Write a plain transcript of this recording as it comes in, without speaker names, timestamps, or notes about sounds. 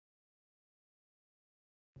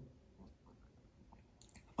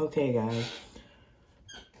Okay guys,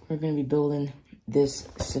 we're gonna be building this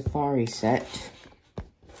safari set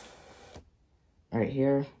right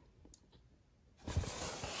here.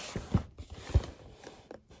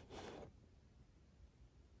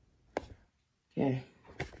 Okay,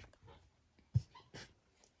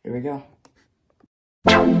 here we go.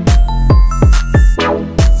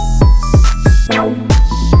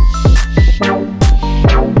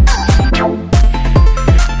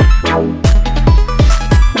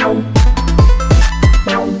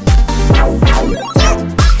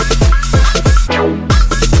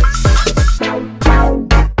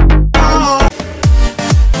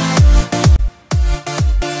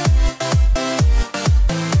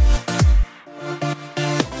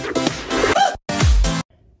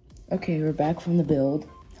 Okay, we're back from the build.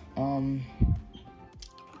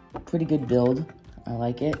 Pretty good build. I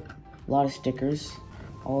like it. A lot of stickers.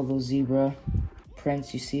 All those zebra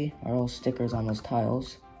prints you see are all stickers on those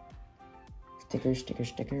tiles. Sticker, sticker,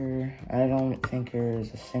 sticker. I don't think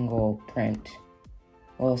there's a single print.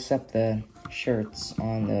 Well, except the shirts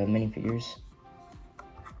on the minifigures.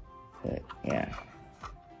 But, yeah.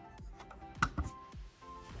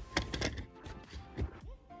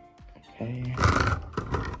 Okay.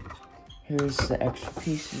 Here's the extra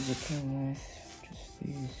pieces it came with. Just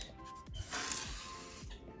these.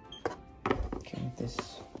 Came with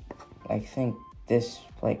this. I think this,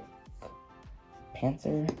 like,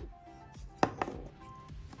 panther.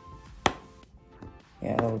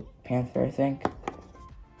 Yeah, little panther, I think.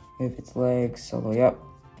 Move its legs all the way up,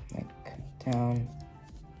 like, down.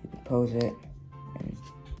 You can pose it. And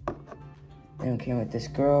then it came with this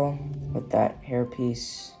girl with that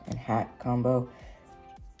hairpiece and hat combo.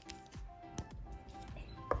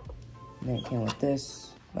 And then it came with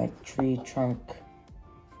this, like, tree trunk,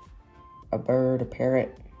 a bird, a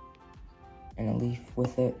parrot, and a leaf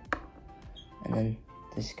with it. And then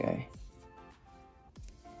this guy.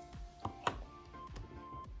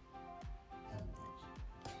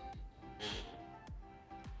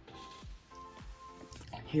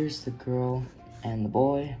 Here's the girl and the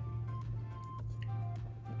boy.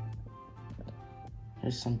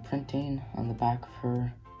 There's some printing on the back of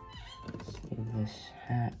her. Let's leave this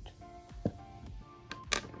hat.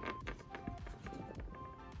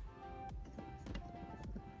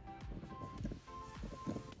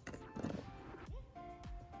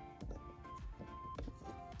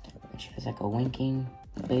 She has like a winking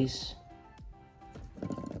face.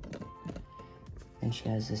 And she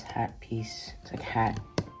has this hat piece. It's like hat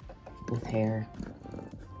with hair.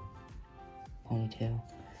 Ponytail.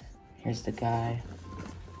 Here's the guy.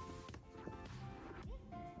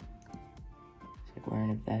 He's like wearing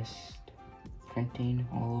a vest. Printing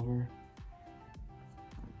all over.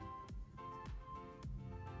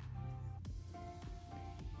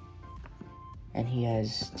 And he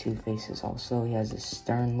has two faces also. He has a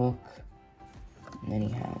stern look. And then he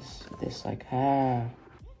has this like, ah.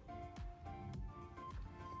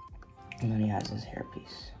 And then he has his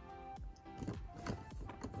hairpiece.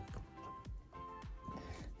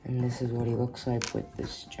 And this is what he looks like with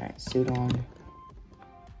this giant suit on.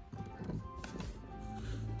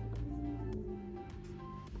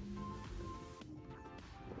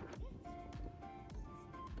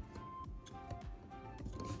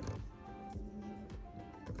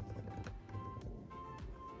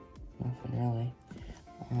 Nothing really.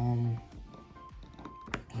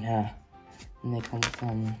 Yeah. And they come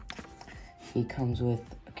from, he comes with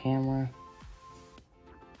a camera.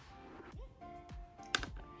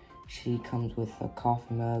 She comes with a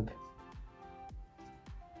coffee mug,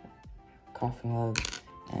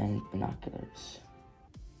 and binoculars.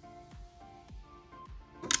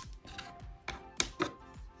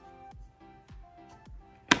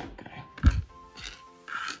 Okay.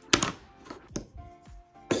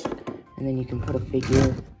 And then you can put a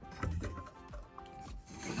figure.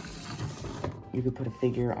 You could put a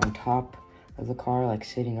figure on top of the car, like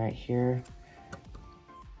sitting right here.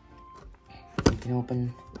 You can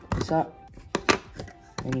open this up,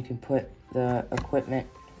 and you can put the equipment,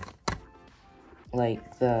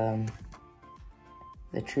 like the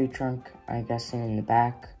tree trunk, I'm guessing, in the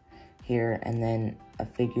back here, and then a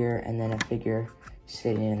figure, and then a figure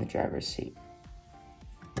sitting in the driver's seat.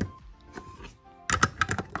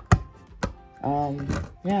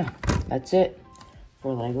 Yeah, that's it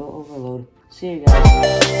for LEGO Overload. See you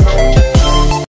guys.